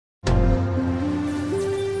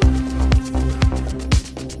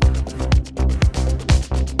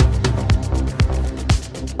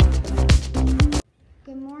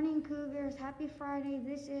Happy Friday.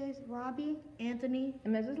 This is Robbie, Anthony,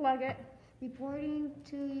 and Mrs. Leggett reporting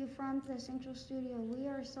to you from the Central Studio. We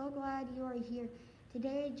are so glad you are here.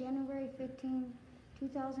 Today, January 15,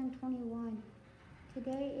 2021.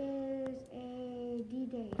 Today is a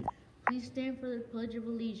D-Day. Please stand for the Pledge of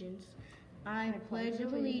Allegiance. I pledge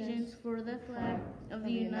allegiance for the flag of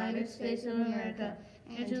the United States of America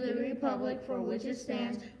and to the republic for which it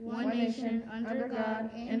stands, one nation, under God,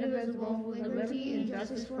 indivisible, with liberty and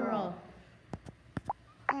justice for all.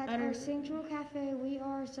 At our Central Cafe, we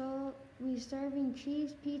serving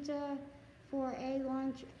cheese pizza for A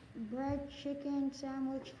lunch, bread chicken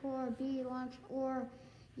sandwich for B lunch, or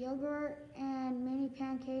yogurt and mini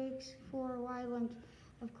pancakes for Y lunch.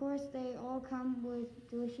 Of course, they all come with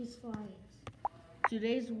delicious slides.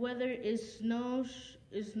 Today's weather is snow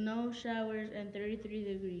showers and 33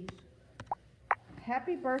 degrees.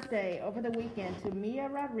 Happy birthday over the weekend to Mia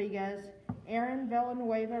Rodriguez, Aaron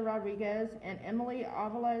Villanueva Rodriguez, and Emily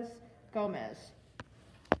Avalos Gomez.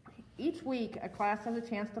 Each week, a class has a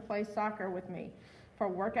chance to play soccer with me for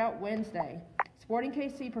Workout Wednesday. Sporting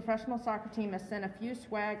KC professional soccer team has sent a few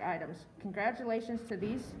swag items. Congratulations to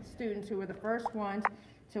these students who were the first ones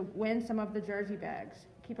to win some of the jersey bags.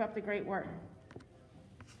 Keep up the great work.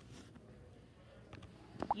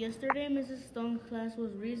 Yesterday, Mrs. Stone's class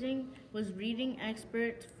was reading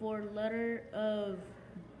expert for letter of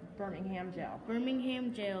Birmingham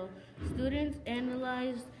Jail. Students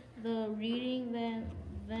analyzed the reading,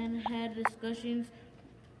 then had discussions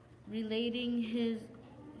relating his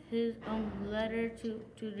letter to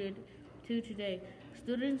today.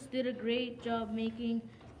 Students did a great job making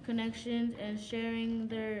connections and sharing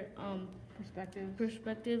their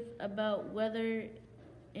perspective about whether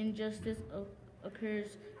injustice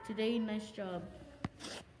occurs today. Nice job.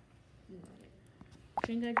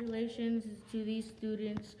 Congratulations to these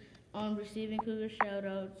students on receiving Cougar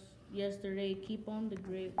shout-outs yesterday. Keep on the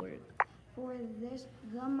great work. For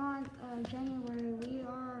the month of January, we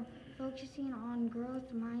are focusing on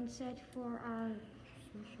growth mindset for our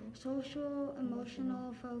social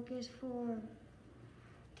emotional focus for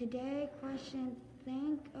today. Question: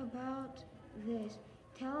 think about this.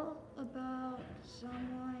 Tell about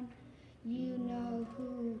someone you know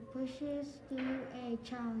who pushes through a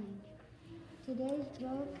challenge. Today's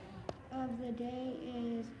joke of the day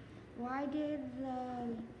is: why did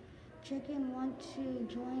the chicken want to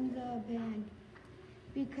join the band?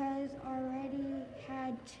 Because already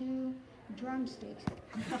had 2 drumsticks.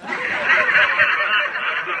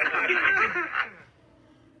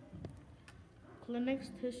 Kleenex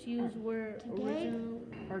tissues were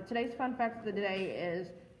Today's fun fact of the day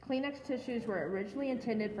is Kleenex tissues were originally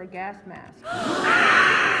intended for gas masks.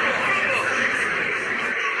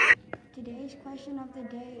 Today's question of the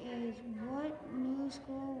day is: what new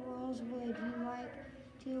school rules would you like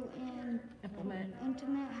to implement?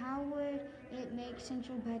 How would it make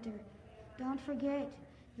Central better? Don't forget,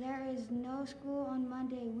 there is no school on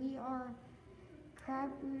Monday. We are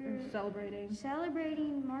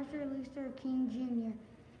celebrating Martin Luther King Jr.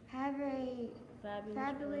 Have a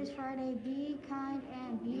fabulous Friday. Be kind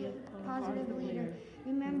and be a positive leader.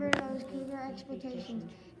 Remember those Cougar expectations.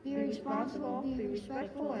 Be responsible, be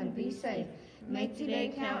respectful, and be safe. Make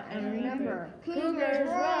today count, and remember, Cougars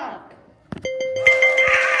rock!